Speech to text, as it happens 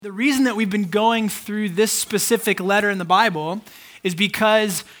The reason that we've been going through this specific letter in the Bible is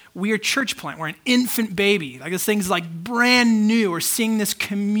because we are church plant. We're an infant baby. Like this thing's like brand new. We're seeing this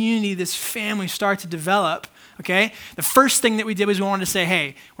community, this family start to develop, okay? The first thing that we did was we wanted to say,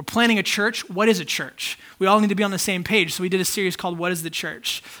 hey, we're planning a church. What is a church? We all need to be on the same page. So we did a series called What is the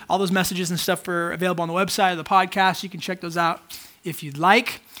Church? All those messages and stuff are available on the website of the podcast. You can check those out if you'd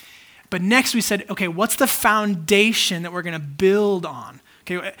like. But next we said, okay, what's the foundation that we're going to build on?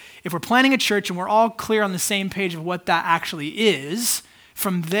 Okay, if we're planning a church and we're all clear on the same page of what that actually is,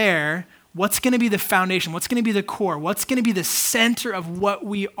 from there, what's going to be the foundation? What's going to be the core? What's going to be the center of what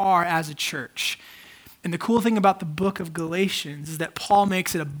we are as a church? And the cool thing about the book of Galatians is that Paul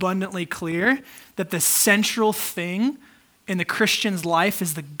makes it abundantly clear that the central thing in the Christian's life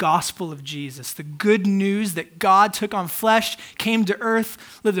is the gospel of Jesus, the good news that God took on flesh, came to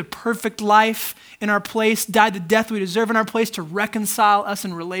earth, lived a perfect life in our place, died the death we deserve in our place to reconcile us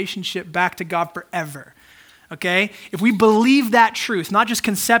in relationship back to God forever. Okay? If we believe that truth, not just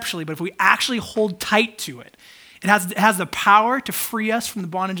conceptually, but if we actually hold tight to it, it has the power to free us from the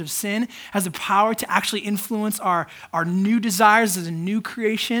bondage of sin, has the power to actually influence our new desires as a new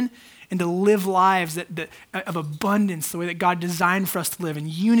creation, and to live lives of abundance, the way that God designed for us to live, in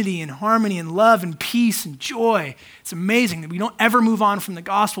unity and harmony and love and peace and joy. It's amazing that we don't ever move on from the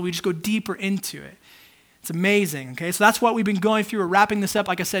gospel. We just go deeper into it. It's amazing, okay? So that's what we've been going through. We're wrapping this up,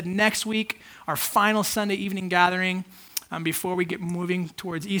 like I said, next week, our final Sunday evening gathering before we get moving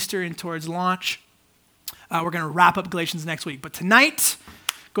towards Easter and towards launch. We're going to wrap up Galatians next week. But tonight,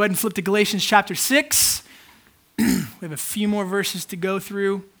 go ahead and flip to Galatians chapter 6. We have a few more verses to go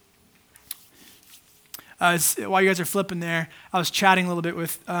through. While you guys are flipping there, I was chatting a little bit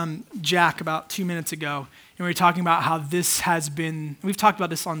with Jack about 2 minutes ago, and we were talking about how this has been, we've talked about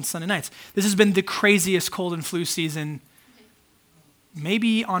this on Sunday nights, this has been the craziest cold and flu season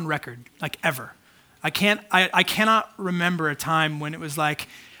maybe on record, like ever. I cannot remember a time when it was like,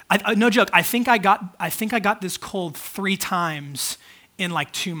 no joke, I think I got this cold 3 times in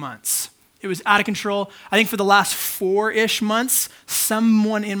like 2 months. It was out of control. I think for the last 4-ish months,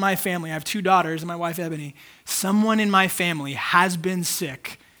 someone in my family, I have 2 daughters and my wife Ebony, someone in my family has been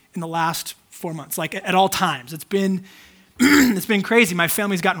sick in the last 4 months, like at all times. It's been crazy. My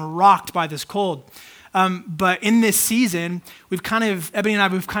family's gotten rocked by this cold. But in this season, Ebony and I,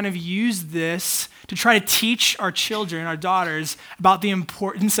 we've kind of used this to try to teach our children, our daughters, about the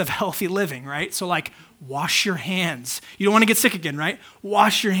importance of healthy living, right? So like, wash your hands. You don't want to get sick again, right?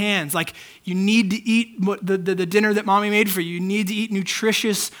 Wash your hands. Like, you need to eat the dinner that mommy made for you. You need to eat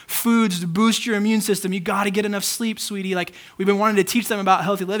nutritious foods to boost your immune system. You got to get enough sleep, sweetie. Like, we've been wanting to teach them about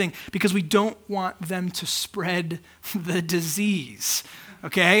healthy living because we don't want them to spread the disease,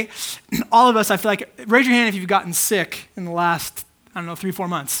 okay? All of us, I feel like, raise your hand if you've gotten sick in the last, 3-4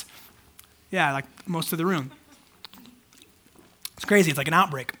 months. Yeah, like most of the room. It's crazy. It's like an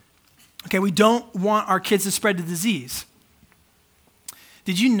outbreak. Okay, we don't want our kids to spread the disease.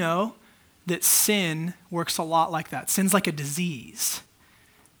 Did you know that sin works a lot like that? Sin's like a disease.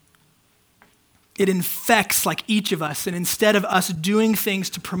 It infects like each of us, and instead of us doing things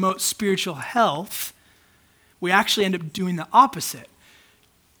to promote spiritual health, we actually end up doing the opposite.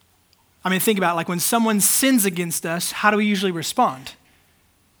 I mean, think about it, like when someone sins against us, how do we usually respond?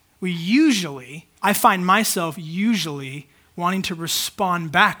 I find myself usually wanting to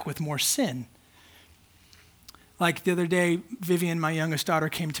respond back with more sin. Like the other day, Vivian, my youngest daughter,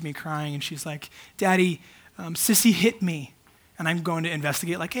 came to me crying, and she's like, Daddy, Sissy hit me. And I'm going to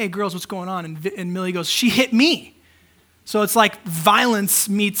investigate, like, hey, girls, what's going on? And Millie goes, she hit me. So it's like violence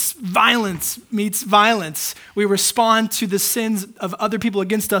meets violence meets violence. We respond to the sins of other people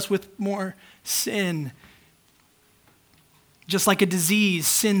against us with more sin. Just like a disease,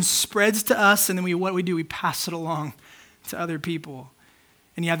 sin spreads to us, and then we pass it along to other people.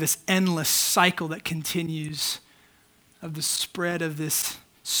 And you have this endless cycle that continues of the spread of this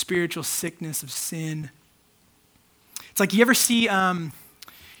spiritual sickness of sin. It's like you ever see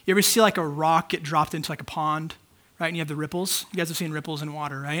like a rock get dropped into like a pond, right? And you have the ripples. You guys have seen ripples in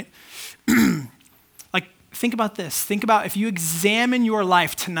water, right? Like, think about this. Think about if you examine your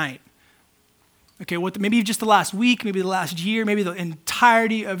life tonight. Okay, maybe just the last week, maybe the last year, maybe the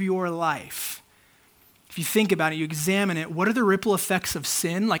entirety of your life. If you think about it, you examine it, what are the ripple effects of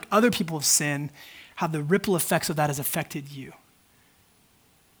sin, like other people have sinned, how the ripple effects of that has affected you?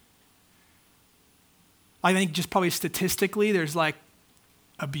 I think just probably statistically, there's like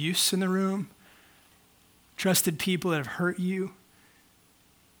abuse in the room, trusted people that have hurt you,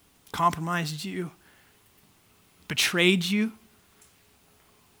 compromised you, betrayed you,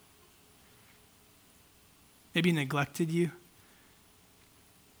 maybe neglected you.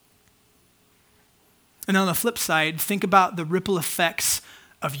 And on the flip side, think about the ripple effects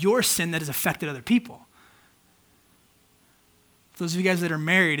of your sin that has affected other people. For those of you guys that are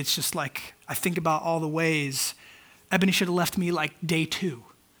married, it's just like, I think about all the ways Ebony should have left me like day 2.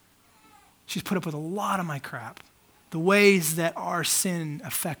 She's put up with a lot of my crap. The ways that our sin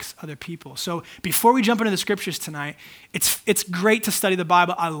affects other people. So before we jump into the scriptures tonight, it's great to study the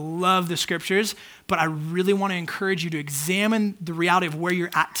Bible. I love the scriptures, but I really want to encourage you to examine the reality of where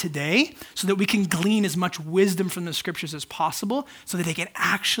you're at today so that we can glean as much wisdom from the scriptures as possible so that they can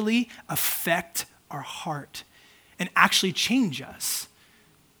actually affect our heart and actually change us.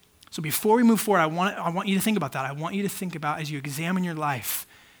 So before we move forward, I want you to think about that. I want you to think about, as you examine your life,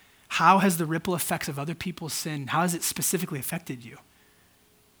 how has the ripple effects of other people's sin, how has it specifically affected you?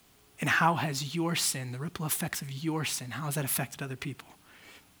 And how has your sin, the ripple effects of your sin, how has that affected other people?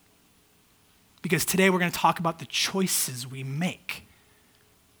 Because today we're going to talk about the choices we make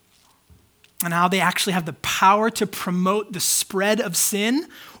and how they actually have the power to promote the spread of sin,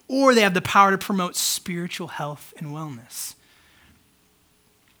 or they have the power to promote spiritual health and wellness.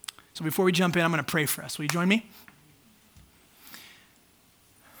 So before we jump in, I'm going to pray for us. Will you join me?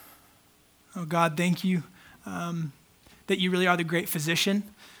 Oh God, thank you that you really are the great physician.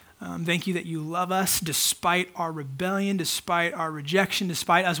 Thank you that you love us despite our rebellion, despite our rejection,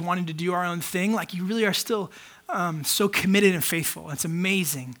 despite us wanting to do our own thing. Like you really are still so committed and faithful. It's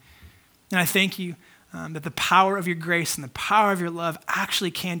amazing. And I thank you that the power of your grace and the power of your love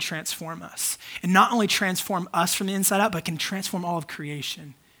actually can transform us. And not only transform us from the inside out, but can transform all of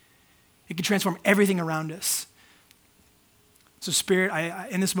creation. It can transform everything around us. So Spirit,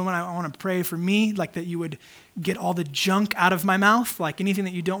 in this moment, I want to pray for me, like that you would get all the junk out of my mouth, like anything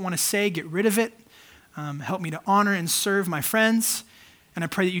that you don't want to say, get rid of it. Help me to honor and serve my friends. And I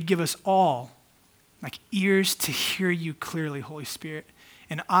pray that you'd give us all like ears to hear you clearly, Holy Spirit,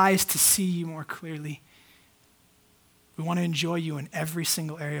 and eyes to see you more clearly. We want to enjoy you in every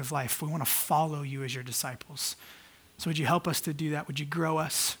single area of life. We want to follow you as your disciples. So would you help us to do that? Would you grow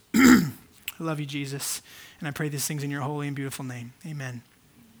us? I love you, Jesus. And I pray these things in your holy and beautiful name. Amen.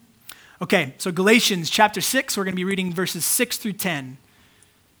 Okay, so Galatians chapter 6, we're going to be reading verses 6 through 10.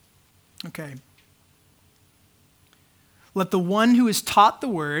 Okay. Let the one who is taught the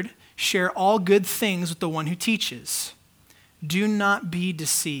word share all good things with the one who teaches. Do not be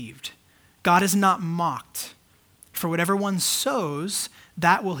deceived. God is not mocked. For whatever one sows,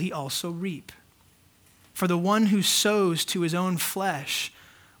 that will he also reap. For the one who sows to his own flesh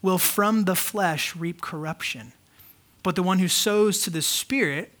will from the flesh reap corruption. But the one who sows to the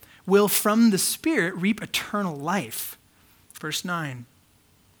Spirit will from the Spirit reap eternal life. Verse 9.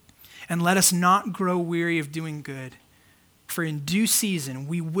 And let us not grow weary of doing good, for in due season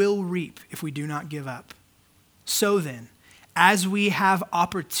we will reap if we do not give up. So then, as we have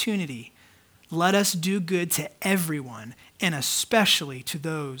opportunity, let us do good to everyone, and especially to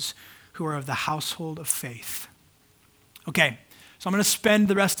those who are of the household of faith. Okay. So I'm going to spend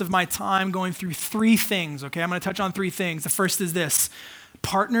the rest of my time going through 3 things, okay? I'm going to touch on 3 things. The first is this: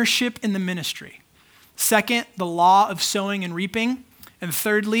 partnership in the ministry. Second, the law of sowing and reaping. And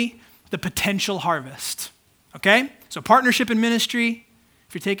thirdly, the potential harvest, okay? So partnership in ministry,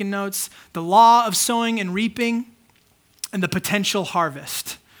 if you're taking notes, the law of sowing and reaping, and the potential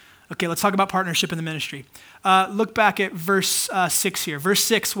harvest. Okay, let's talk about partnership in the ministry. Look back at verse 6 here. Verse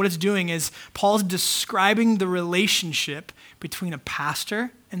 6, what it's doing is Paul's describing the relationship between a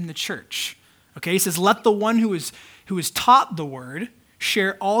pastor and the church. Okay, he says, let the one who is taught the word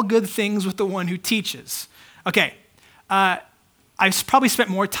share all good things with the one who teaches. Okay, I probably spent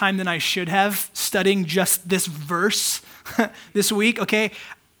more time than I should have studying just this verse this week, okay?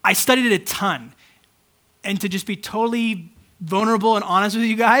 I studied it a ton. And to just be totally vulnerable and honest with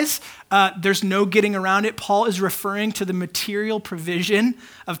you guys, there's no getting around it. Paul is referring to the material provision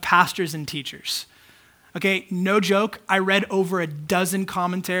of pastors and teachers. Okay, no joke. I read over a dozen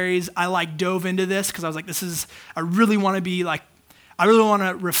commentaries. I dove into this because I was like, I really want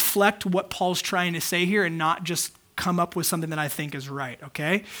to reflect what Paul's trying to say here and not just come up with something that I think is right,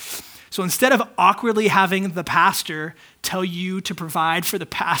 okay? So instead of awkwardly having the pastor tell you to provide for the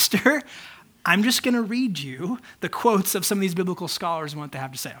pastor, I'm just going to read you the quotes of some of these biblical scholars and what they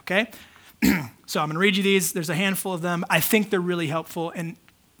have to say, okay? So I'm going to read you these. There's a handful of them. I think they're really helpful, and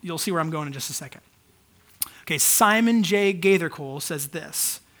you'll see where I'm going in just a second. Okay, Simon J. Gathercole says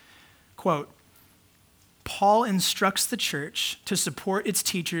this, quote, Paul instructs the church to support its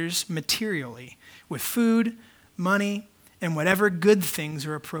teachers materially with food, money, and whatever good things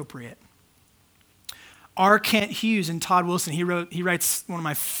are appropriate. R. Kent Hughes and Todd Wilson, he writes one of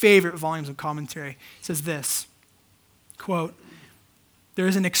my favorite volumes of commentary, says this, quote, there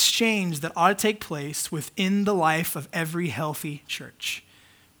is an exchange that ought to take place within the life of every healthy church.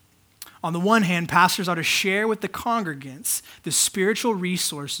 On the one hand, pastors ought to share with the congregants the spiritual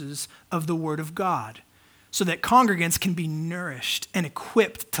resources of the Word of God so that congregants can be nourished and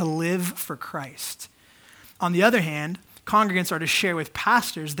equipped to live for Christ. On the other hand, congregants are to share with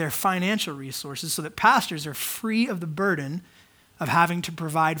pastors their financial resources so that pastors are free of the burden of having to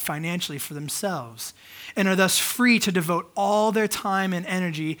provide financially for themselves and are thus free to devote all their time and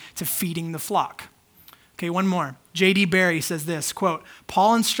energy to feeding the flock. Okay, one more. J.D. Barry says this, quote,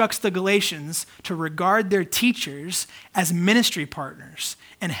 Paul instructs the Galatians to regard their teachers as ministry partners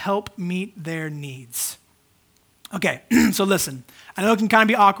and help meet their needs. Okay, so listen, I know it can kind of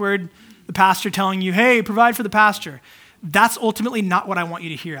be awkward, the pastor telling you, hey, provide for the pastor. That's ultimately not what I want you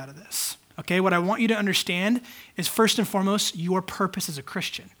to hear out of this. Okay, what I want you to understand is first and foremost, your purpose as a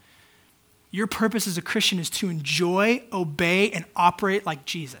Christian. Your purpose as a Christian is to enjoy, obey, and operate like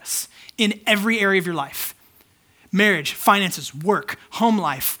Jesus in every area of your life. Marriage, finances, work, home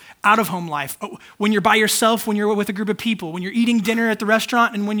life, out of home life, when you're by yourself, when you're with a group of people, when you're eating dinner at the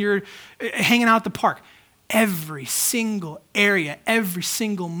restaurant, and when you're hanging out at the park. Every single area, every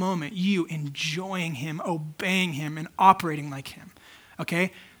single moment, you enjoying him, obeying him, and operating like him.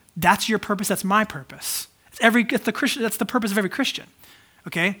 Okay? That's your purpose. That's my purpose. That's the purpose of every Christian.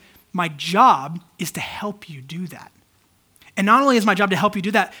 Okay? My job is to help you do that. And not only is my job to help you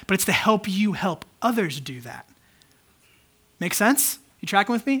do that, but it's to help you help others do that. Make sense? You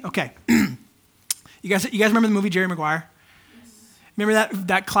tracking with me? Okay. You guys remember the movie Jerry Maguire? Yes. Remember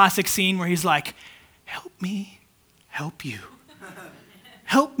that classic scene where he's like, help me help you.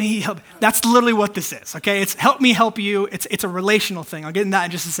 Help me help. That's literally what this is, okay? It's help me help you. It's a relational thing. I'll get into that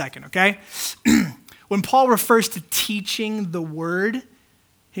in just a second, okay? When Paul refers to teaching the word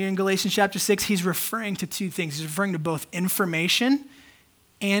here in Galatians chapter 6, he's referring to two things. He's referring to both information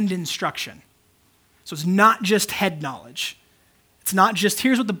and instruction. So it's not just head knowledge. It's not just,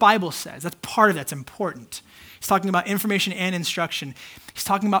 here's what the Bible says. That's part of that's important. He's talking about information and instruction. He's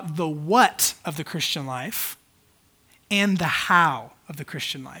talking about the what of the Christian life and the how of the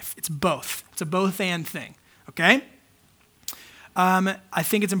Christian life. It's both. It's a both and thing, okay? I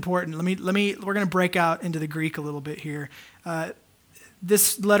think it's important. We're going to break out into the Greek a little bit here.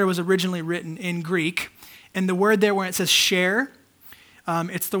 This letter was originally written in Greek, and the word there where it says share,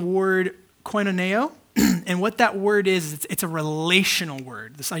 it's the word koinoneo, and what that word is, it's a relational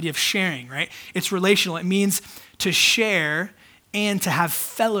word, this idea of sharing, right? It's relational. It means to share and to have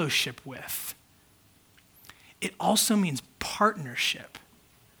fellowship with. It also means partnership.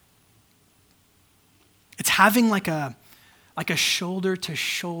 It's having like a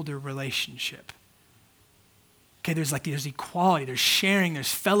shoulder-to-shoulder relationship. Okay, there's equality, there's sharing,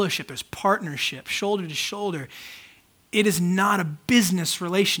 there's fellowship, there's partnership, shoulder to shoulder. It is not a business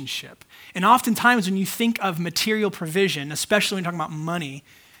relationship. And oftentimes when you think of material provision, especially when you're talking about money,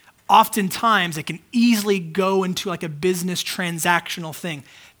 oftentimes it can easily go into like a business transactional thing.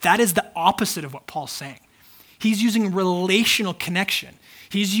 That is the opposite of what Paul's saying. He's using relational connection.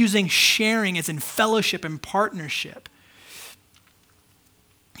 He's using sharing as in fellowship and partnership.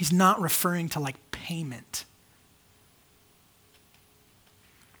 He's not referring to like payment.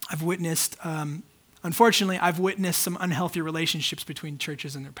 Unfortunately, I've witnessed some unhealthy relationships between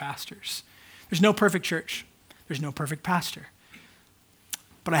churches and their pastors. There's no perfect church. There's no perfect pastor.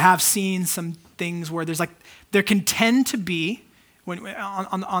 But I have seen some things where there can tend to be,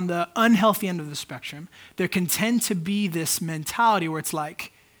 on the unhealthy end of the spectrum, there can tend to be this mentality where it's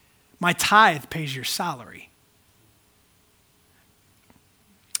like, my tithe pays your salary.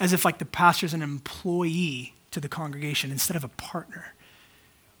 As if like the pastor's an employee to the congregation instead of a partner.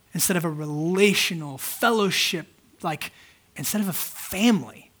 Instead of a relational fellowship, instead of a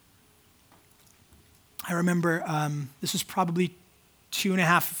family. I remember this was probably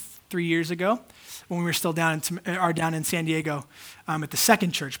 2.5, 3 years ago when we were still down in San Diego at the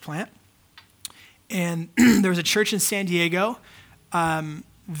second church plant. And there was a church in San Diego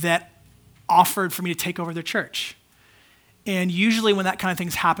that offered for me to take over their church. And usually when that kind of thing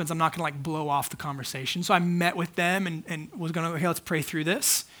happens, I'm not going to blow off the conversation. So I met with them and was going to, okay, let's pray through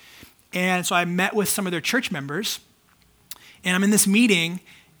this. And so I met with some of their church members, and I'm in this meeting,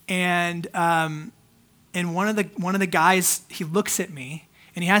 and one of the guys, he looks at me,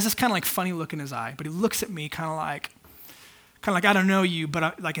 and he has this kind of funny look in his eye, but he looks at me kind of like I don't know you,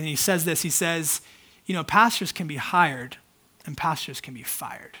 but and he says this. He says, pastors can be hired, and pastors can be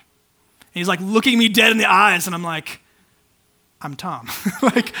fired. And he's looking me dead in the eyes, and I'm like, I'm Tom.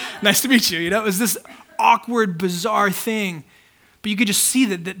 Nice to meet you. It was this awkward, bizarre thing. But you could just see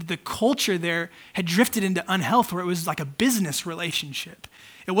that the culture there had drifted into unhealth where it was like a business relationship.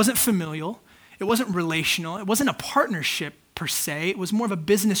 It wasn't familial. It wasn't relational. It wasn't a partnership per se. It was more of a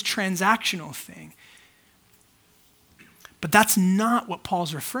business transactional thing. But that's not what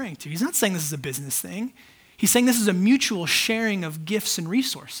Paul's referring to. He's not saying this is a business thing. He's saying this is a mutual sharing of gifts and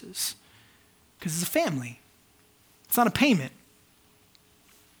resources because it's a family. It's not a payment.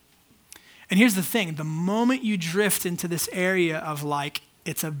 And here's the thing, the moment you drift into this area of like,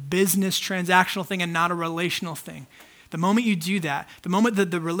 it's a business transactional thing and not a relational thing, the moment you do that, the moment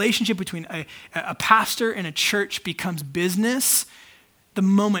that the relationship between a pastor and a church becomes business, the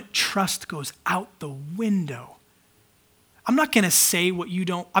moment trust goes out the window. I'm not going to say what you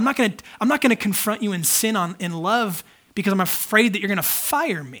don't, I'm not going to confront you in sin in love because I'm afraid that you're going to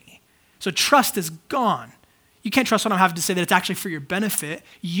fire me. So trust is gone. You can't trust what I'm having to say that it's actually for your benefit.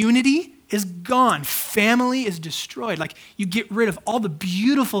 Unity is gone. Family is destroyed. Like you get rid of all the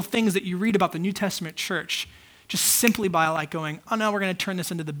beautiful things that you read about the New Testament church just simply by like going, oh no, we're going to turn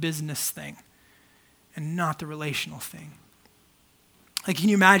this into the business thing and not the relational thing. Like, can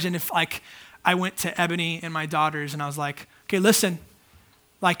you imagine if like I went to Ebony and my daughters and I was like, okay, listen,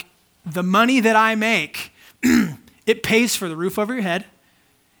 like the money that I make, it pays for the roof over your head.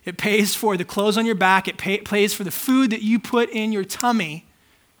 It pays for the clothes on your back. It pays for the food that you put in your tummy.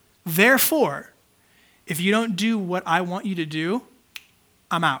 Therefore, if you don't do what I want you to do,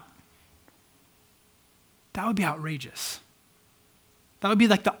 I'm out. That would be outrageous. That would be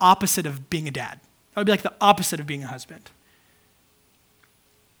like the opposite of being a dad. That would be like the opposite of being a husband.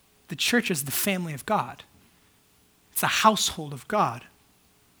 The church is the family of God. It's a household of God.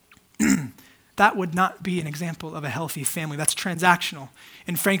 That would not be an example of a healthy family. That's transactional.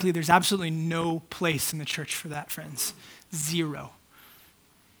 And frankly, there's absolutely no place in the church for that, friends. Zero.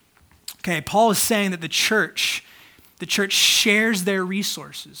 Okay, Paul is saying that the church shares their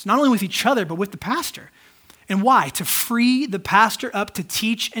resources, not only with each other, but with the pastor. And why? To free the pastor up to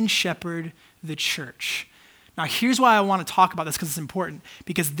teach and shepherd the church. Now, here's why I want to talk about this, because it's important.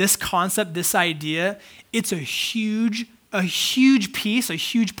 Because this concept, this idea, it's a huge piece, a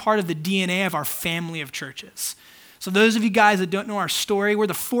huge part of the DNA of our family of churches. So those of you guys that don't know our story, we're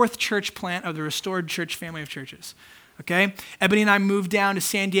the fourth church plant of the Restored Church family of churches. Okay? Ebony and I moved down to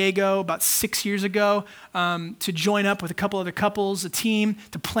San Diego about 6 years ago to join up with a couple other couples, a team,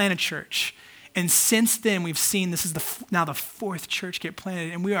 to plant a church. And since then, we've seen this is now the fourth church get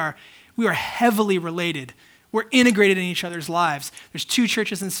planted, and we are heavily related. We're integrated in each other's lives. There's 2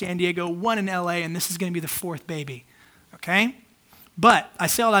 churches in San Diego, 1 in LA, and this is going to be the 4th baby. Okay? But I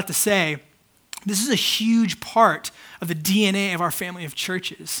say all that to say, this is a huge part of the DNA of our family of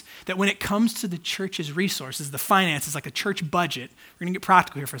churches, that when it comes to the church's resources, the finances, like the church budget, we're going to get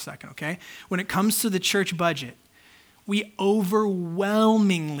practical here for a second, okay? When it comes to the church budget, we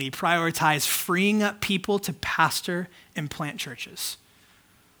overwhelmingly prioritize freeing up people to pastor and plant churches.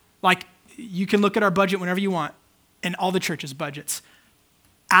 Like, you can look at our budget whenever you want, and all the churches' budgets.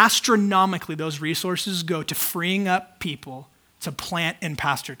 Astronomically, those resources go to freeing up people to plant and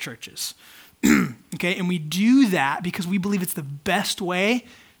pastor churches. Okay, and we do that because we believe it's the best way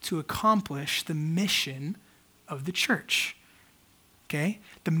to accomplish the mission of the church. Okay,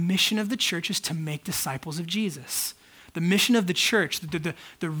 the mission of the church is to make disciples of Jesus. The mission of the church,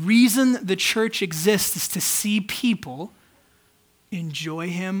 the reason the church exists is to see people enjoy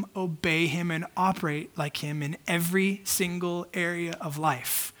him, obey him, and operate like him in every single area of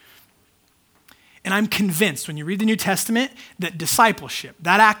life. And I'm convinced when you read the New Testament that discipleship,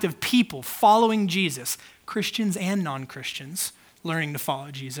 that act of people following Jesus, Christians and non-Christians, learning to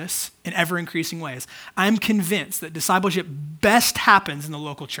follow Jesus in ever-increasing ways, I'm convinced that discipleship best happens in the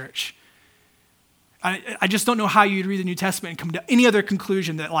local church. I just don't know how you'd read the New Testament and come to any other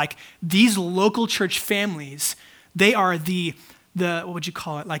conclusion that like these local church families, they are the what would you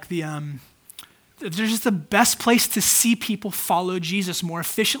call it? Like they're just the best place to see people follow Jesus more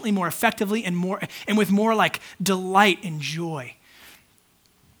efficiently, more effectively, and with more like delight and joy.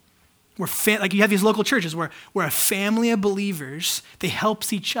 Like you have these local churches where a family of believers, they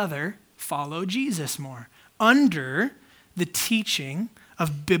helps each other follow Jesus more under the teaching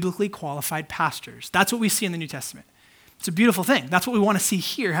of biblically qualified pastors. That's what we see in the New Testament. It's a beautiful thing. That's what we want to see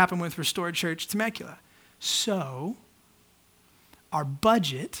here happen with Restored Church Temecula. So our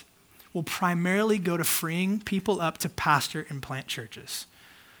budget will primarily go to freeing people up to pastor and plant churches.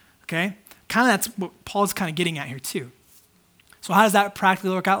 Okay? Kind of that's what Paul's kind of getting at here too. So how does that practically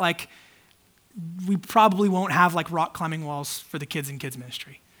work out? Like, we probably won't have like rock climbing walls for the kids in kids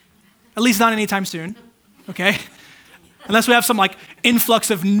ministry. At least not anytime soon. Okay? Unless we have some like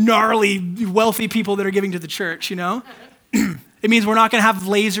influx of gnarly, wealthy people that are giving to the church, you know? It means we're not going to have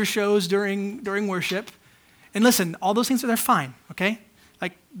laser shows during worship. And listen, all those things, they're fine, okay?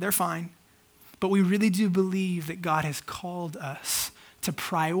 Like, they're fine. But we really do believe that God has called us to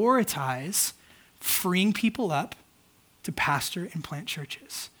prioritize freeing people up to pastor and plant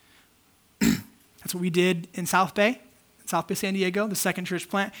churches. That's what we did in South Bay, San Diego, the second church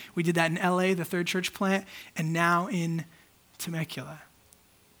plant. We did that in LA, the third church plant, and now in Temecula.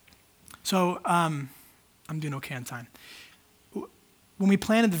 So I'm doing okay on time. When we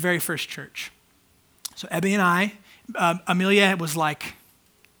planted the very first church, so Ebony and I, Amelia was like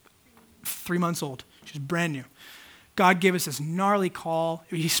 3 months old. She was brand new. God gave us this gnarly call.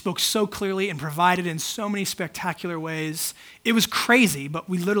 He spoke so clearly and provided in so many spectacular ways. It was crazy, but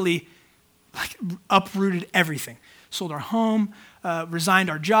we literally uprooted everything. Sold our home, resigned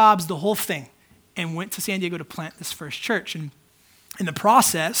our jobs, the whole thing, and went to San Diego to plant this first church. And in the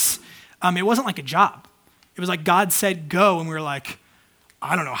process, it wasn't like a job. It was like God said go, and we were like,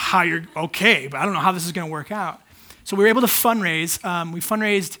 I don't know how you're okay, but I don't know how this is going to work out. So we were able to fundraise. We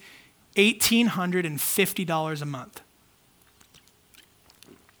fundraised $1,850 a month.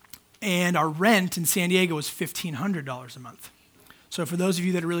 And our rent in San Diego was $1,500 a month. So for those of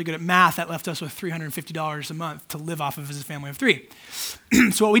you that are really good at math, that left us with $350 a month to live off of as a family of three.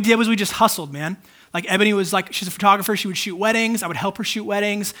 So what we did was we just hustled, man. Like Ebony was like, she's a photographer. She would shoot weddings. I would help her shoot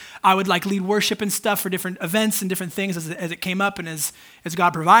weddings. I would like lead worship and stuff for different events and different things as it came up and as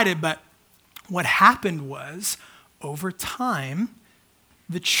God provided. But what happened was over time,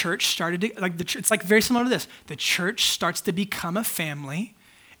 the church started to, it's like very similar to this. The church starts to become a family,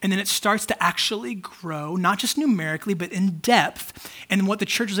 and then it starts to actually grow, not just numerically, but in depth. And what the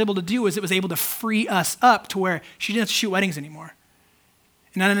church was able to do is it was able to free us up to where she didn't have to shoot weddings anymore.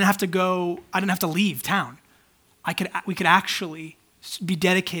 And I didn't have to leave town. We could actually be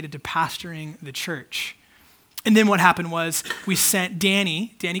dedicated to pastoring the church. And then what happened was we sent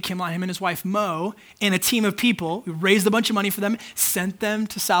Danny Kimlott, him and his wife Mo, and a team of people. We raised a bunch of money for them, sent them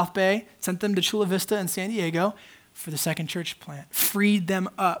to South Bay, sent them to Chula Vista and San Diego for the second church plant, freed them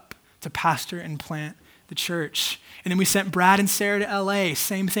up to pastor and plant the church. And then we sent Brad and Sarah to LA,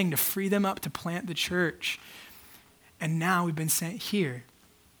 same thing, to free them up to plant the church. And now we've been sent here.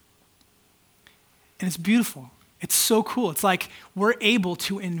 And it's beautiful. It's so cool. It's like we're able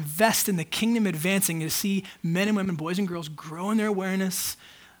to invest in the kingdom advancing to see men and women, boys and girls grow in their awareness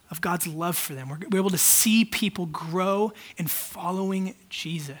of God's love for them. We're able to see people grow in following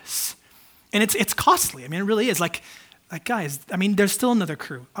Jesus. And it's costly. I mean, it really is. Like guys, I mean, there's still another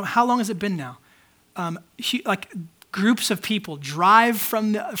crew. How long has it been now? Groups of people drive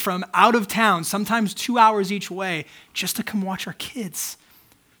from out of town, sometimes 2 hours each way, just to come watch our kids,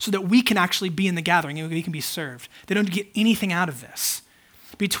 so that we can actually be in the gathering and we can be served. They don't get anything out of this.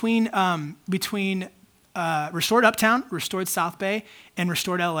 Between Restored Uptown, Restored South Bay, and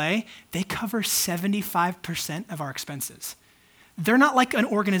Restored LA, they cover 75% of our expenses. They're not like an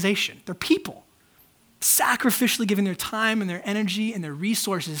organization. They're people sacrificially giving their time and their energy and their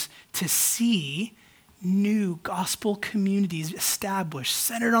resources to see new gospel communities established,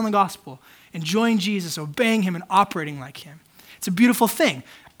 centered on the gospel, enjoying Jesus, obeying him, and operating like him. It's a beautiful thing.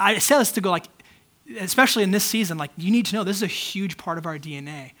 I say this to go especially in this season, you need to know this is a huge part of our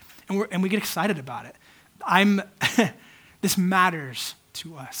DNA, and we get excited about it. This matters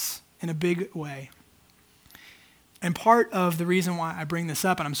to us in a big way. And part of the reason why I bring this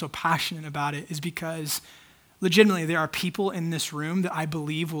up and I'm so passionate about it is because legitimately there are people in this room that I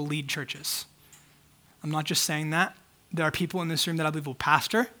believe will lead churches. I'm not just saying that. There are people in this room that I believe will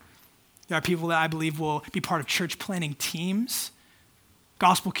pastor. There are people that I believe will be part of church planning teams,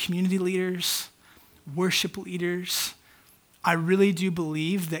 gospel community leaders, worship leaders. I really do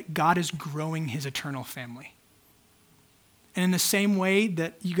believe that God is growing his eternal family. And in the same way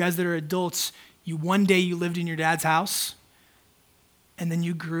that you guys that are adults, one day you lived in your dad's house, and then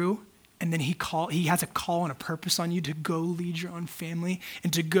you grew, and then he has a call and a purpose on you to go lead your own family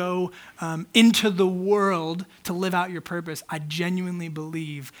and to go into the world to live out your purpose. I genuinely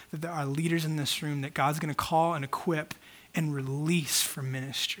believe that there are leaders in this room that God's going to call and equip and release for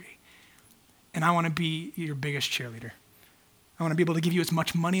ministry. And I want to be your biggest cheerleader. I want to be able to give you as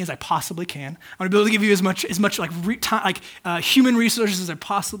much money as I possibly can. I want to be able to give you as much human resources as I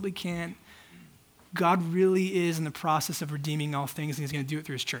possibly can. God really is in the process of redeeming all things, and he's going to do it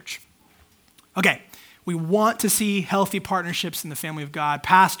through his church. Okay, we want to see healthy partnerships in the family of God,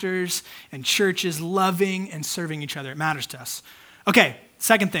 pastors and churches loving and serving each other. It matters to us. Okay,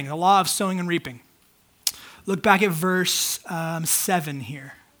 second thing, the law of sowing and reaping. Look back at verse 7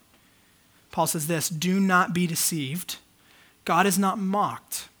 here. Paul says this, "Do not be deceived. God is not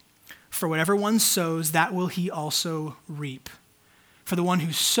mocked. For whatever one sows, that will he also reap. For the one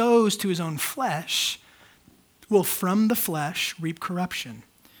who sows to his own flesh will from the flesh reap corruption.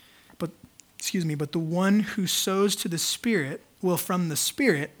 But the one who sows to the Spirit will from the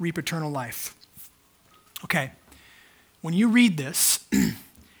Spirit reap eternal life. Okay, when you read this,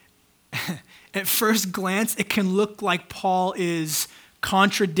 at first glance, it can look like Paul is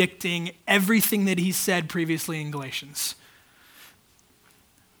contradicting everything that he said previously in Galatians.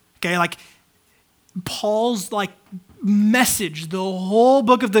 Okay, like Paul's like message, the whole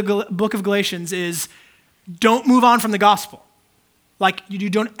book of Galatians is don't move on from the gospel. Like you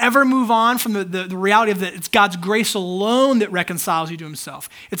don't ever move on from the reality of that it's God's grace alone that reconciles you to himself.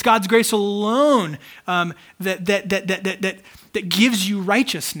 It's God's grace alone that gives you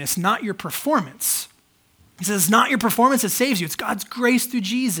righteousness, not your performance. He says it's not your performance that saves you. It's God's grace through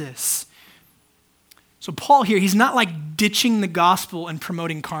Jesus. So Paul here, he's not like ditching the gospel and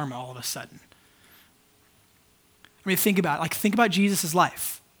promoting karma all of a sudden. I mean, think about it. Think about Jesus'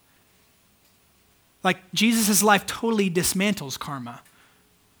 life. Like, Jesus' life totally dismantles karma.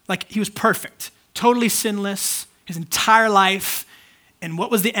 Like, he was perfect, totally sinless, his entire life. And what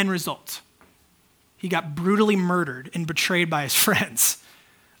was the end result? He got brutally murdered and betrayed by his friends.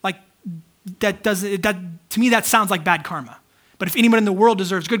 Like, to me, that sounds like bad karma. But if anyone in the world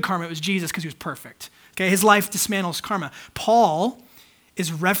deserves good karma, it was Jesus because he was perfect. Okay, his life dismantles karma. Paul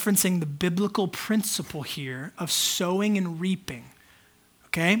is referencing the biblical principle here of sowing and reaping.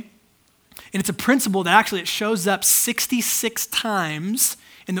 Okay? And it's a principle that actually it shows up 66 times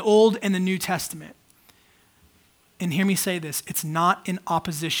in the Old and the New Testament. And hear me say this, it's not in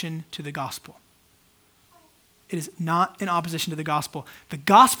opposition to the gospel. It is not in opposition to the gospel. The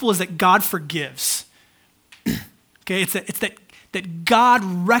gospel is that God forgives. Okay, it's that God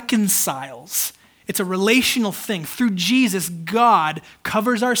reconciles. It's a relational thing. Through Jesus, God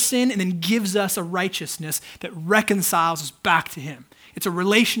covers our sin and then gives us a righteousness that reconciles us back to him. It's a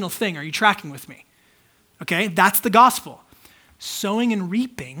relational thing. Are you tracking with me? Okay, that's the gospel. Sowing and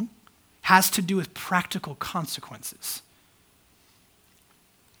reaping has to do with practical consequences.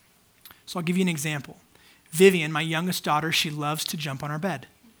 So I'll give you an example. Vivian, my youngest daughter, she loves to jump on our bed.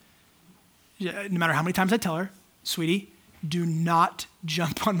 No matter how many times I tell her, sweetie, do not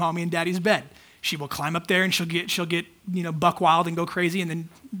jump on mommy and daddy's bed. She will climb up there and she'll get buck wild and go crazy and then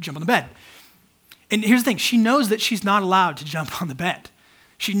jump on the bed. And here's the thing, she knows that she's not allowed to jump on the bed.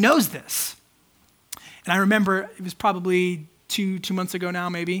 She knows this. And I remember, it was probably two months ago now,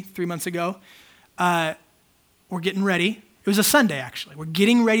 maybe 3 months ago. We're getting ready. It was a Sunday, actually. We're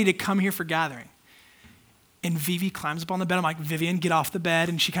getting ready to come here for gathering. And Vivi climbs up on the bed. I'm like, Vivian, get off the bed.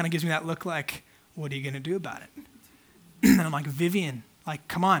 And she kind of gives me that look like, what are you going to do about it? And I'm like, Vivian, like,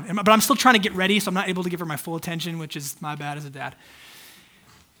 come on. But I'm still trying to get ready, so I'm not able to give her my full attention, which is my bad as a dad.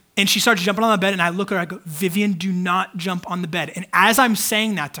 And she starts jumping on the bed, and I look at her, I go, Vivian, do not jump on the bed. And as I'm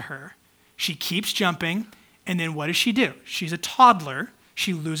saying that to her, she keeps jumping, and then what does she do? She's a toddler.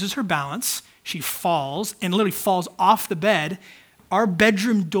 She loses her balance. She falls, and literally falls off the bed. Our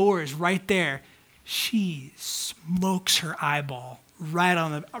bedroom door is right there. She smokes her eyeball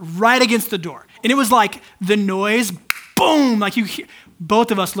right against the door. And it was like the noise, boom, like you hear.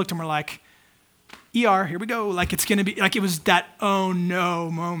 Both of us looked and were like, ER, here we go. Like it's going to be, like it was that oh no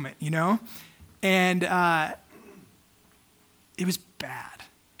moment, you know? And it was bad.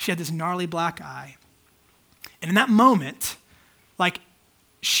 She had this gnarly black eye. And in that moment, like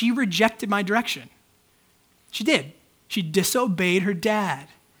she rejected my direction. She did. She disobeyed her dad.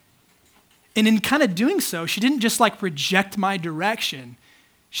 And in kind of doing so, she didn't just like reject my direction.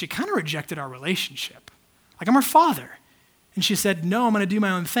 She kind of rejected our relationship. Like I'm her father. And she said, no, I'm going to do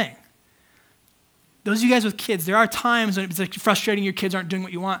my own thing. Those of you guys with kids, there are times when it's like frustrating your kids aren't doing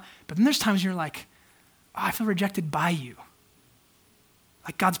what you want. But then there's times you're like, oh, I feel rejected by you.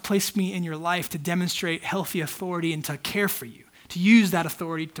 Like God's placed me in your life to demonstrate healthy authority and to care for you, to use that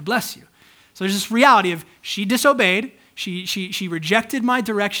authority to bless you. So there's this reality of she disobeyed, she rejected my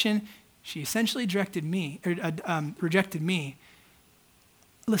direction, she essentially rejected me.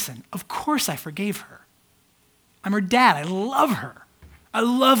 Listen, of course I forgave her. I'm her dad. I love her. I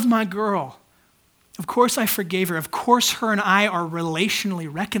love my girl. Of course I forgave her. Of course her and I are relationally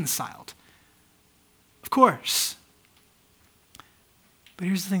reconciled. Of course. But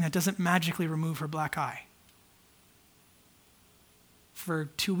here's the thing, that doesn't magically remove her black eye. For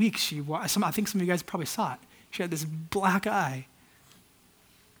 2 weeks, I think some of you guys probably saw it. She had this black eye.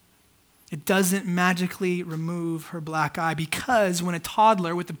 It doesn't magically remove her black eye because when a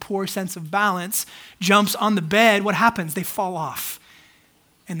toddler with a poor sense of balance jumps on the bed, what happens? They fall off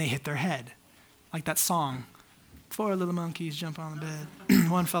and they hit their head. Like that song, 4 little monkeys jump on the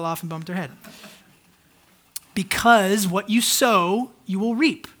bed. One fell off and bumped their head. Because what you sow, you will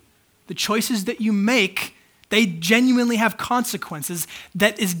reap. The choices that you make, they genuinely have consequences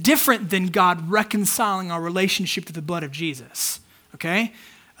that is different than God reconciling our relationship to the blood of Jesus, okay?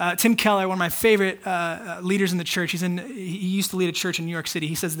 Tim Keller, one of my favorite leaders in the church, he used to lead a church in New York City.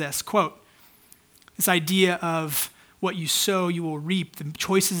 He says this, quote, this idea of what you sow, you will reap, the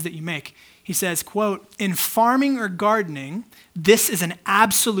choices that you make. He says, quote, in farming or gardening, this is an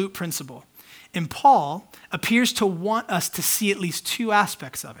absolute principle. And Paul appears to want us to see at least two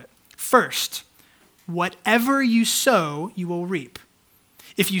aspects of it. First, whatever you sow, you will reap.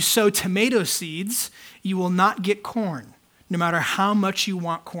 If you sow tomato seeds, you will not get corn, no matter how much you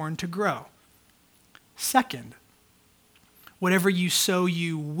want corn to grow. Second, whatever you sow,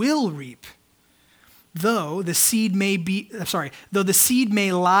 you will reap. Though the seed may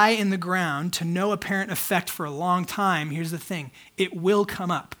lie in the ground to no apparent effect for a long time, here's the thing, it will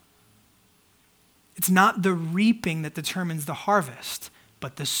come up. It's not the reaping that determines the harvest,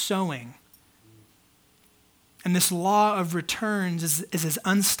 but the sowing. And this law of returns is as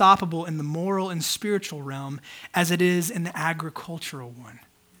unstoppable in the moral and spiritual realm as it is in the agricultural one.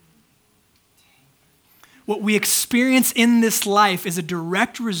 What we experience in this life is a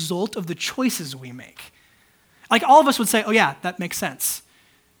direct result of the choices we make. Like all of us would say, oh yeah, that makes sense.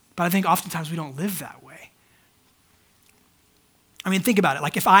 But I think oftentimes we don't live that way. I mean, think about it.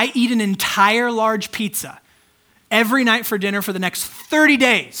 Like if I eat an entire large pizza every night for dinner for the next 30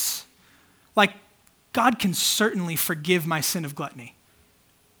 days, like God can certainly forgive my sin of gluttony.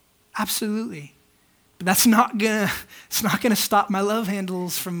 Absolutely. But it's not gonna stop my love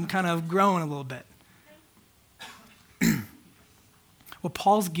handles from kind of growing a little bit. What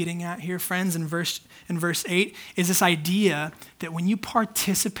Paul's getting at here, friends, in verse 8, is this idea that when you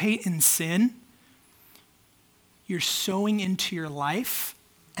participate in sin, you're sowing into your life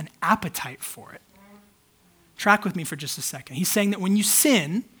an appetite for it. Track with me for just a second. He's saying that when you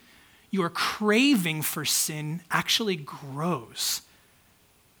sin, your craving for sin actually grows.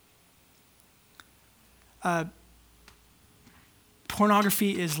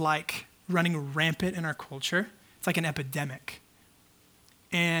 Pornography is like running rampant in our culture. It's like an epidemic.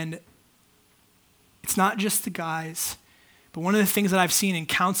 And it's not just the guys, but one of the things that I've seen in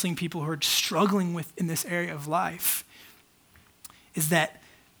counseling people who are struggling with in this area of life is that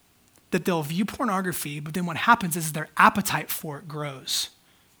they'll view pornography, but then what happens is their appetite for it grows.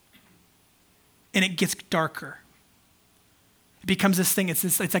 And it gets darker. It becomes this thing,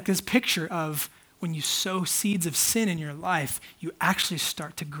 it's like this picture of when you sow seeds of sin in your life, you actually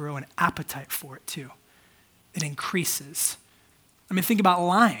start to grow an appetite for it too. It increases. I mean, think about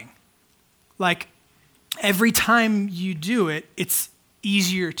lying. Like, every time you do it, it's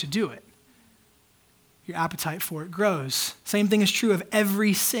easier to do it. Your appetite for it grows. Same thing is true of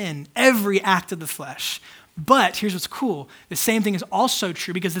every sin, every act of the flesh. But here's what's cool. The same thing is also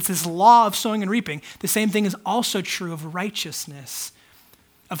true, because it's this law of sowing and reaping. The same thing is also true of righteousness,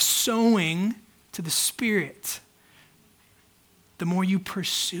 of sowing to the Spirit. The more you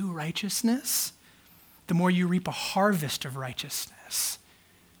pursue righteousness, the more you reap a harvest of righteousness.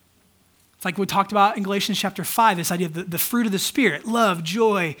 It's like we talked about in Galatians chapter 5, this idea of the fruit of the Spirit: love,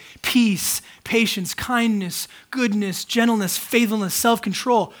 joy, peace, patience, kindness, goodness, gentleness, faithfulness,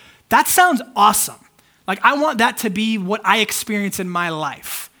 self-control. That sounds awesome. Like, I want that to be what I experience in my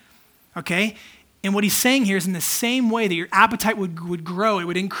life, okay? And what he's saying here is, in the same way that your appetite would grow, it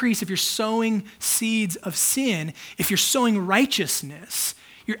would increase if you're sowing seeds of sin. If you're sowing righteousness,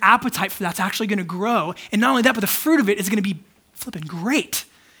 your appetite for that's actually going to grow. And not only that, but the fruit of it is going to be flipping great.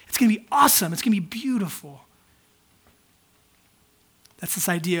 It's going to be awesome. It's going to be beautiful. That's this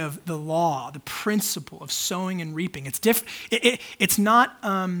idea of the law, the principle of sowing and reaping. It's different. It's not.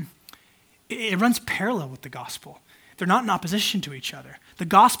 It runs parallel with the gospel. They're not in opposition to each other. The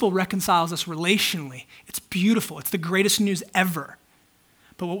gospel reconciles us relationally. It's beautiful. It's the greatest news ever.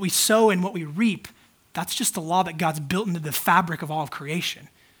 But what we sow and what we reap, that's just the law that God's built into the fabric of all of creation.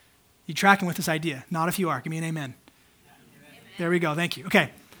 You tracking with this idea? Not if you are. Give me an amen. Amen. There we go. Thank you.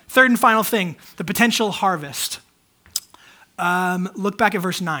 Okay. Third and final thing, the potential harvest. Look back at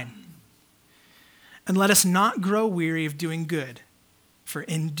verse 9. And let us not grow weary of doing good, for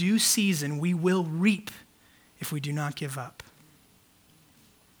in due season we will reap if we do not give up.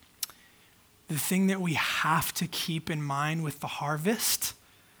 The thing that we have to keep in mind with the harvest,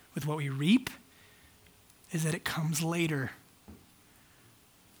 with what we reap, is that it comes later.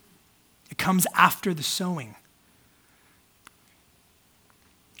 It comes after the sowing.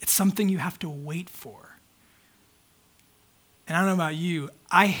 It's something you have to wait for. And I don't know about you,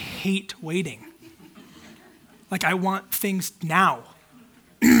 I hate waiting. Like, I want things now.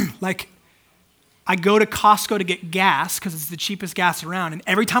 Like, I go to Costco to get gas because it's the cheapest gas around. And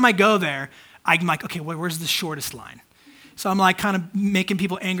every time I go there, I'm like, okay, where's the shortest line? So I'm like kind of making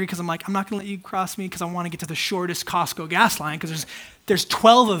people angry because I'm like, I'm not going to let you cross me because I want to get to the shortest Costco gas line because there's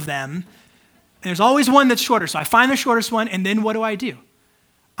 12 of them. And there's always one that's shorter. So I find the shortest one, and then what do?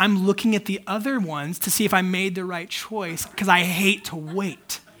 I'm looking at the other ones to see if I made the right choice because I hate to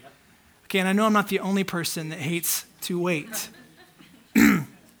wait. Okay, and I know I'm not the only person that hates to wait.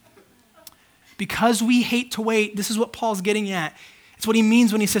 Because we hate to wait, this is what Paul's getting at. It's what he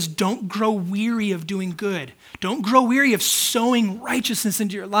means when he says, don't grow weary of doing good. Don't grow weary of sowing righteousness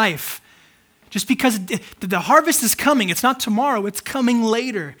into your life. Just because the harvest is coming, it's not tomorrow, it's coming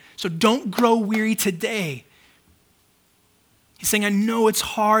later. So don't grow weary today. He's saying, I know it's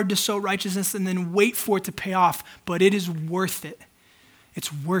hard to sow righteousness and then wait for it to pay off, but it is worth it.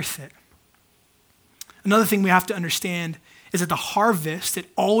 It's worth it. Another thing we have to understand is that the harvest, it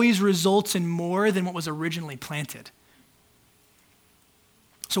always results in more than what was originally planted.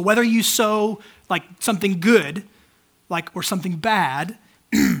 So whether you sow like something good, or something bad,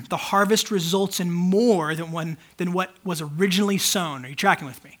 the harvest results in more than what was originally sown. Are you tracking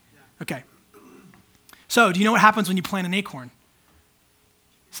with me? Yeah. Okay. So do you know what happens when you plant an acorn?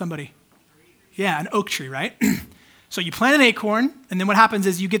 Somebody? Yeah, an oak tree, right? So you plant an acorn, and then what happens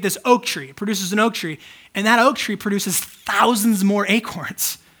is you get this oak tree. It produces an oak tree, and that oak tree produces thousands more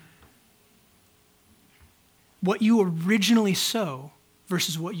acorns. What you originally sow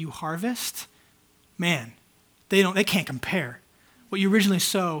versus what you harvest, man, they can't compare. What you originally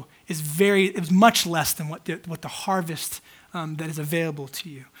sow is much less than what the harvest that is available to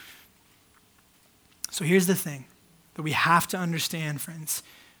you. So here's the thing that we have to understand, friends,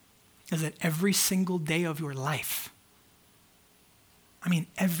 is that every single day of your life,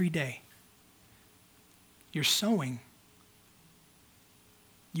 every day, you're sowing.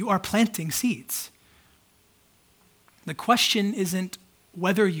 You are planting seeds. The question isn't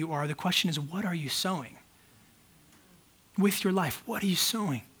whether you are, the question is what are you sowing? With your life, what are you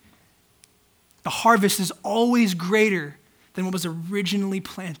sowing? The harvest is always greater than what was originally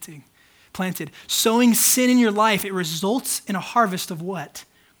planted. Sowing sin in your life, it results in a harvest of what?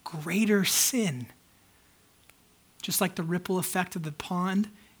 Greater sin. Just like the ripple effect of the pond,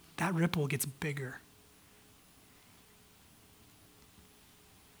 that ripple gets bigger.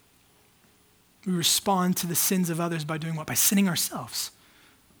 We respond to the sins of others by doing what? By sinning ourselves.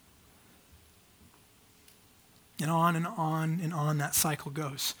 And on and on and on that cycle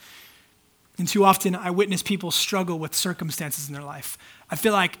goes. And too often I witness people struggle with circumstances in their life. I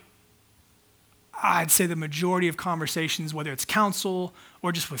feel like I'd say the majority of conversations, whether it's counsel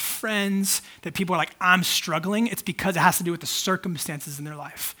or just with friends, that people are like, I'm struggling, it's because it has to do with the circumstances in their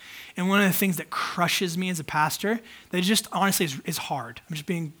life. And one of the things that crushes me as a pastor, that just honestly is hard. I'm just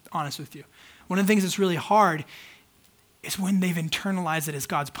being honest with you. One of the things that's really hard is when they've internalized it as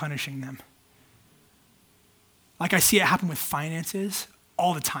God's punishing them. Like I see it happen with finances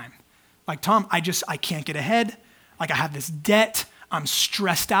all the time. Like, Tom, I can't get ahead. Like I have this debt. I'm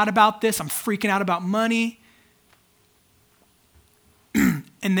stressed out about this. I'm freaking out about money. and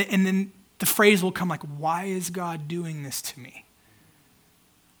then the phrase will come like, why is God doing this to me?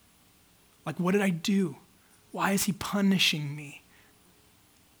 Like, what did I do? Why is he punishing me?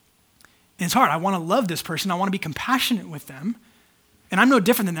 And it's hard. I want to love this person. I want to be compassionate with them. And I'm no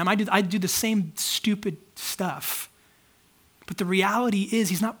different than them. I do the same stupid stuff. But the reality is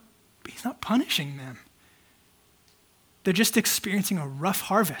he's not punishing them. They're just experiencing a rough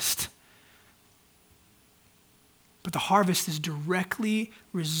harvest. But the harvest is the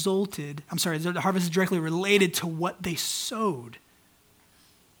harvest is directly related to what they sowed,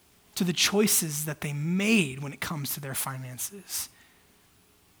 to the choices that they made when it comes to their finances.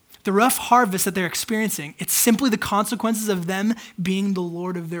 The rough harvest that they're experiencing, it's simply the consequences of them being the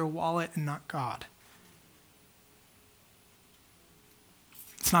Lord of their wallet and not God.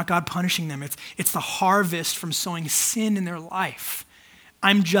 It's not God punishing them. It's the harvest from sowing sin in their life.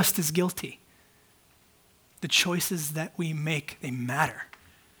 I'm just as guilty. The choices that we make, they matter.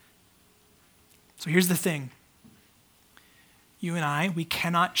 So here's the thing. You and I, we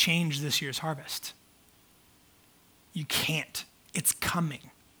cannot change this year's harvest. You can't. It's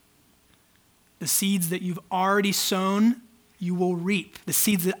coming. The seeds that you've already sown, you will reap. The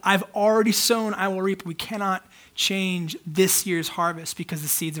seeds that I've already sown, I will reap. We cannot change this year's harvest because the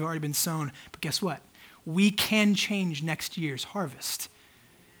seeds have already been sown. But guess what? We can change next year's harvest.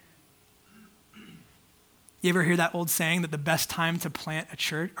 You ever hear that old saying that the best time to plant a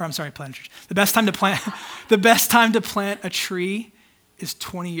church, the best time to plant a tree is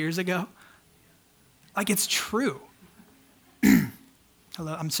 20 years ago? Like, it's true.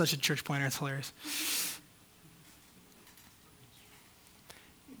 Hello, I'm such a church planner, it's hilarious.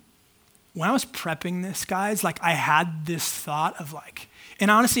 When I was prepping this, guys, like I had this thought of like,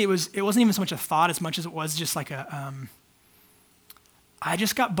 and honestly, it wasn't even so much a thought as much as it was just like I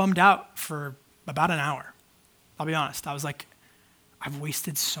just got bummed out for about an hour. I'll be honest. I was like, I've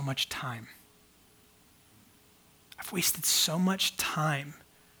wasted so much time. I've wasted so much time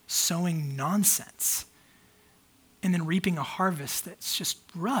sowing nonsense and then reaping a harvest that's just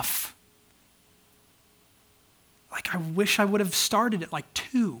rough. Like I wish I would have started at like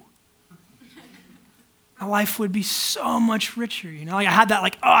 2. My life would be so much richer, you know? Like I had that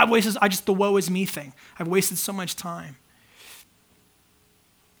like, the woe is me thing. I've wasted so much time.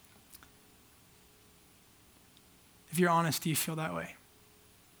 If you're honest, do you feel that way?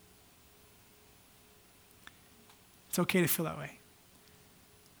 It's okay to feel that way.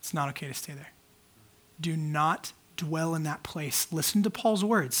 It's not okay to stay there. Do not dwell in that place. Listen to Paul's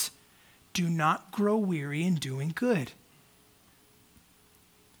words. Do not grow weary in doing good.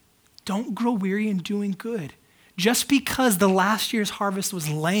 Don't grow weary in doing good. Just because the last year's harvest was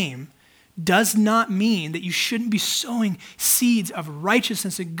lame does not mean that you shouldn't be sowing seeds of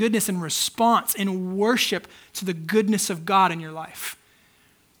righteousness and goodness and response and worship to the goodness of God in your life.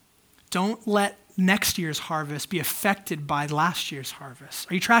 Don't let next year's harvest be affected by last year's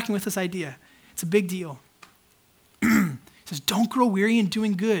harvest. Are you tracking with this idea? It's a big deal. It says, don't grow weary in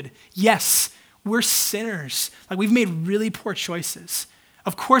doing good. Yes, we're sinners. Like we've made really poor choices.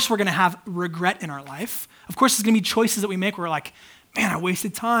 Of course, we're going to have regret in our life. Of course, there's going to be choices that we make where we're like, man, I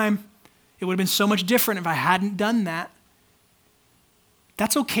wasted time. It would have been so much different if I hadn't done that.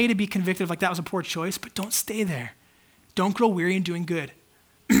 That's okay to be convicted of like that was a poor choice, but don't stay there. Don't grow weary in doing good.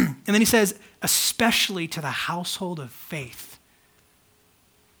 And then he says, especially to the household of faith.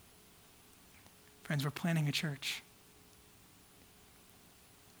 Friends, we're planning a church.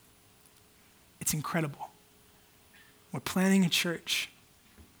 It's incredible. We're planning a church.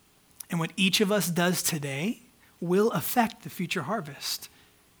 And what each of us does today will affect the future harvest.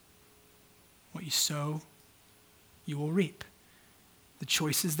 What you sow, you will reap. The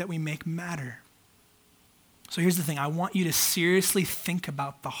choices that we make matter. So here's the thing. I want you to seriously think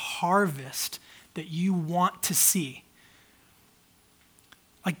about the harvest that you want to see.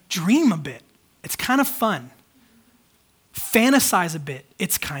 Like dream a bit. It's kind of fun. Fantasize a bit.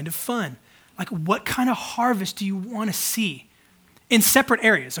 It's kind of fun. Like what kind of harvest do you want to see? In separate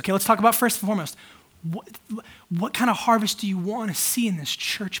areas. Okay, let's talk about first and foremost. What kind of harvest do you want to see in this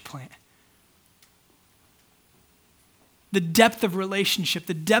church plant? The depth of relationship,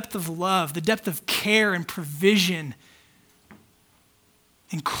 the depth of love, the depth of care and provision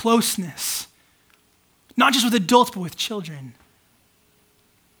and closeness. Not just with adults, but with children.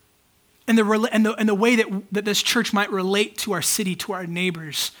 And the way that this church might relate to our city, to our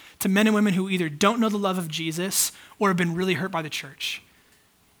neighbors, to men and women who either don't know the love of Jesus or have been really hurt by the church.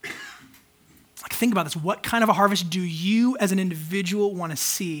 Like think about this. What kind of a harvest do you as an individual want to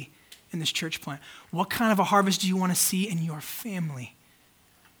see in this church plant? What kind of a harvest do you want to see in your family?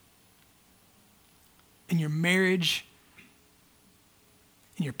 In your marriage?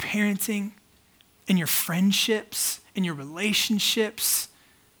 In your parenting? In your friendships? In your relationships?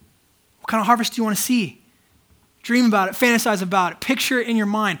 What kind of harvest do you want to see? Dream about it, fantasize about it, picture it in your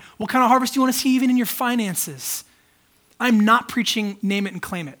mind. What kind of harvest do you want to see even in your finances? I'm not preaching name it and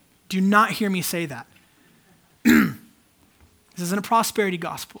claim it. Do not hear me say that. This isn't a prosperity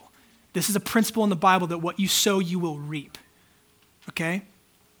gospel. This is a principle in the Bible that what you sow, you will reap. Okay?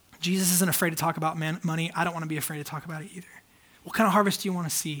 Jesus isn't afraid to talk about money. I don't want to be afraid to talk about it either. What kind of harvest do you want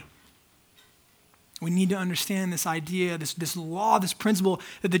to see? We need to understand this idea, this law, this principle,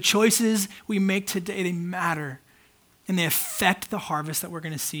 that the choices we make today, they matter, and they affect the harvest that we're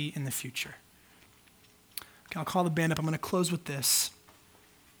going to see in the future. Okay, I'll call the band up. I'm going to close with this.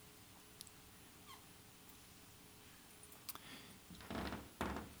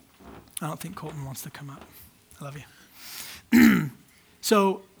 I don't think Colton wants to come up. I love you.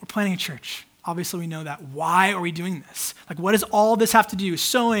 So we're planning a church. Obviously, we know that. Why are we doing this? Like, what does all this have to do?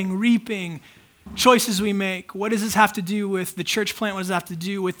 Sowing, reaping, choices we make. What does this have to do with the church plant? What does it have to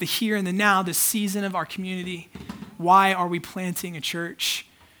do with the here and the now, this season of our community? Why are we planting a church?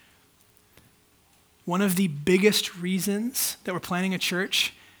 One of the biggest reasons that we're planting a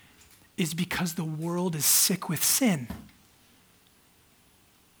church is because the world is sick with sin.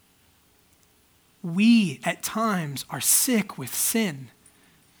 We, at times, are sick with sin.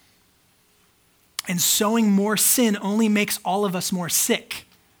 And sowing more sin only makes all of us more sick.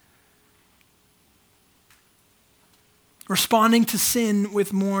 Responding to sin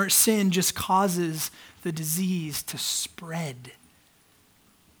with more sin just causes the disease to spread.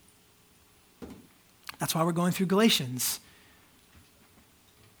 That's why we're going through Galatians.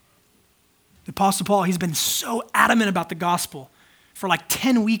 The Apostle Paul, he's been so adamant about the gospel for like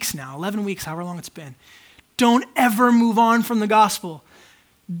 10 weeks now, 11 weeks, however long it's been. Don't ever move on from the gospel.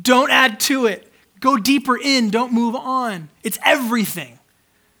 Don't add to it. Go deeper in, don't move on. It's everything.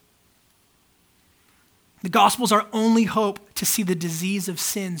 The gospel is our only hope to see the disease of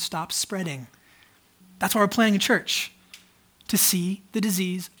sin stop spreading. That's why we're planting a church, to see the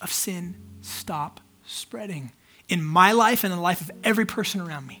disease of sin stop spreading in my life and in the life of every person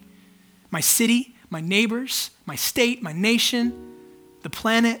around me. My city, my neighbors, my state, my nation, the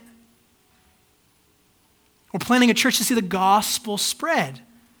planet. We're planting a church to see the gospel spread.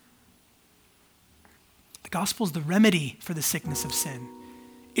 The gospel is the remedy for the sickness of sin.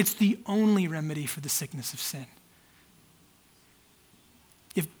 It's the only remedy for the sickness of sin.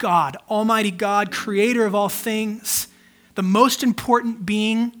 If God, Almighty God, creator of all things, the most important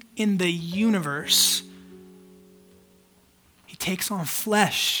being in the universe, he takes on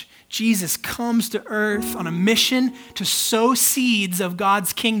flesh. Jesus comes to earth on a mission to sow seeds of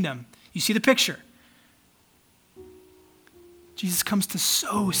God's kingdom. You see the picture? Jesus comes to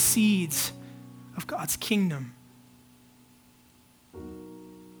sow seeds of God's kingdom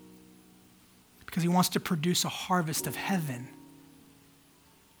because he wants to produce a harvest of heaven,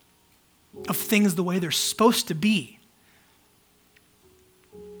 of things the way they're supposed to be.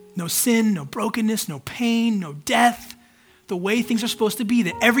 No sin, no brokenness, no pain, no death. The way things are supposed to be,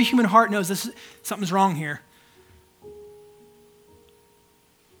 that every human heart knows something's wrong here.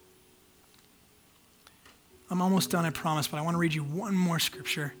 I'm almost done, I promise, but I want to read you one more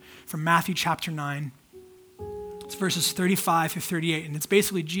scripture from Matthew chapter 9. It's verses 35 through 38, and it's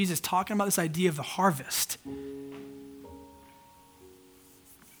basically Jesus talking about this idea of the harvest.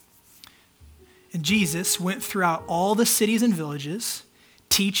 And Jesus went throughout all the cities and villages,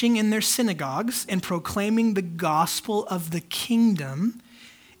 teaching in their synagogues and proclaiming the gospel of the kingdom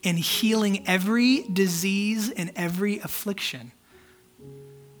and healing every disease and every affliction.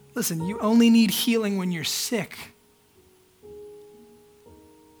 Listen, you only need healing when you're sick.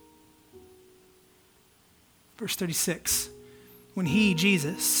 Verse 36, when he,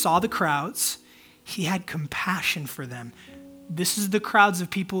 Jesus, saw the crowds, he had compassion for them. This is the crowds of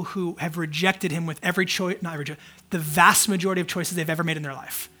people who have rejected him with every choice, not every choice, the vast majority of choices they've ever made in their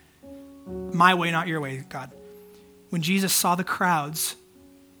life. My way, not your way, God. When Jesus saw the crowds,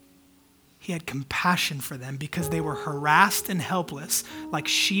 he had compassion for them because they were harassed and helpless like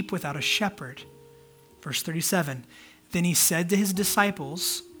sheep without a shepherd. Verse 37, then he said to his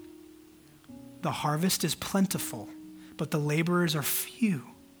disciples, the harvest is plentiful, but the laborers are few.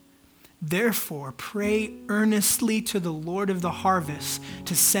 Therefore, pray earnestly to the Lord of the harvest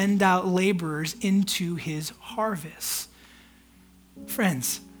to send out laborers into his harvest.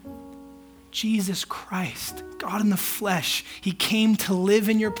 Friends, Jesus Christ, God in the flesh, he came to live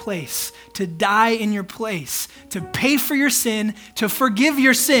in your place, to die in your place, to pay for your sin, to forgive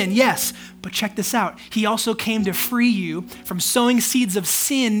your sin, yes. But check this out. He also came to free you from sowing seeds of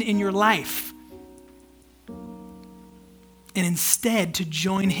sin in your life, and instead to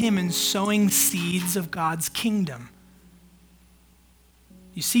join him in sowing seeds of God's kingdom.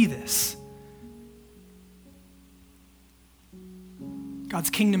 You see this? God's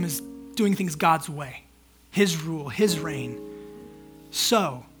kingdom is doing things God's way, his rule, his reign.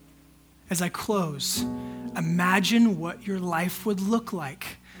 So, as I close, imagine what your life would look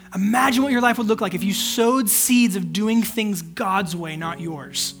like. Imagine what your life would look like if you sowed seeds of doing things God's way, not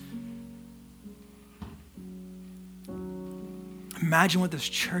yours. Imagine what this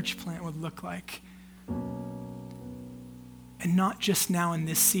church plant would look like. And not just now in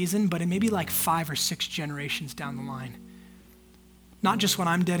this season, but in maybe like 5 or 6 generations down the line. Not just when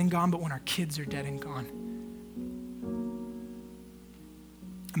I'm dead and gone, but when our kids are dead and gone.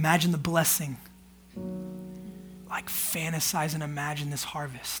 Imagine the blessing. Like fantasize and imagine this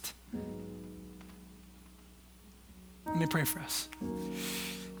harvest. Let me pray for us.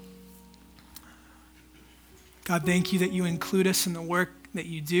 God, thank you that you include us in the work that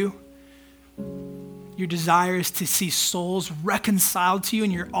you do. Your desire is to see souls reconciled to you,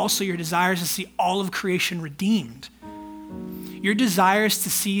 and your desire is to see all of creation redeemed. Your desire is to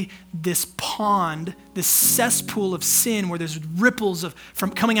see this pond, this cesspool of sin where there's ripples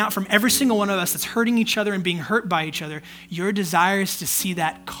from coming out from every single one of us that's hurting each other and being hurt by each other. Your desire is to see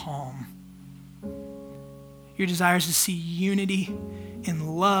that calm. Your desire is to see unity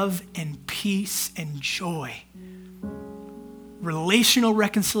and love and peace and joy. Relational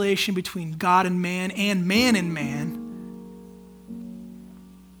reconciliation between God and man and man.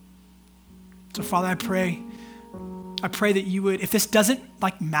 So Father, I pray I pray that you would, if this doesn't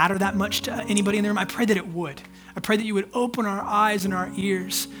matter that much to anybody in the room, I pray that it would. I pray that you would open our eyes and our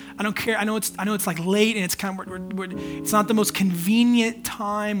ears. I don't care. I know it's late and it's kind of it's not the most convenient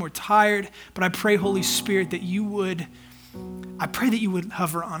time. We're tired, but I pray, Holy Spirit, that you would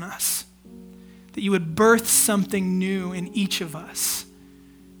hover on us, that you would birth something new in each of us.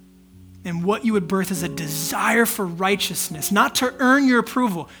 And what you would birth is a desire for righteousness, not to earn your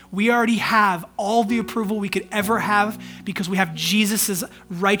approval. We already have all the approval we could ever have because we have Jesus'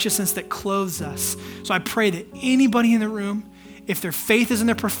 righteousness that clothes us. So I pray that anybody in the room, if their faith is in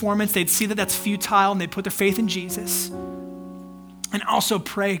their performance, they'd see that that's futile and they'd put their faith in Jesus. And also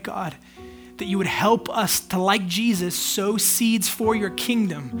pray, God, that you would help us to, like Jesus, sow seeds for your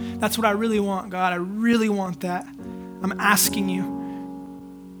kingdom. That's what I really want, God. I really want that. I'm asking you.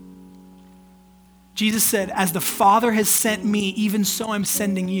 Jesus said, as the Father has sent me, even so I'm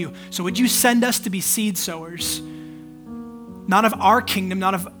sending you. So would you send us to be seed sowers? Not of our kingdom,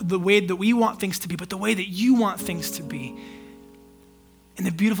 not of the way that we want things to be, but the way that you want things to be. And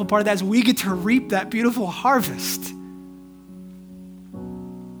the beautiful part of that is we get to reap that beautiful harvest.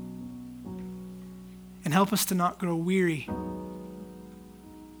 And help us to not grow weary,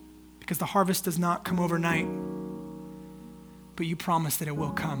 because the harvest does not come overnight, but you promise that it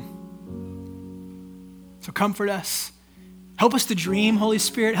will come. So comfort us. Help us to dream, Holy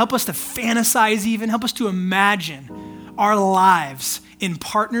Spirit. Help us to fantasize even. Help us to imagine our lives in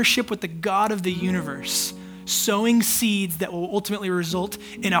partnership with the God of the universe, sowing seeds that will ultimately result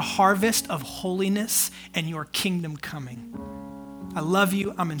in a harvest of holiness and your kingdom coming. I love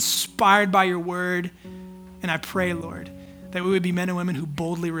you. I'm inspired by your word. And I pray, Lord, that we would be men and women who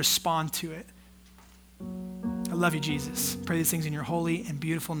boldly respond to it. I love you, Jesus. Pray these things in your holy and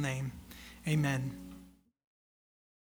beautiful name. Amen.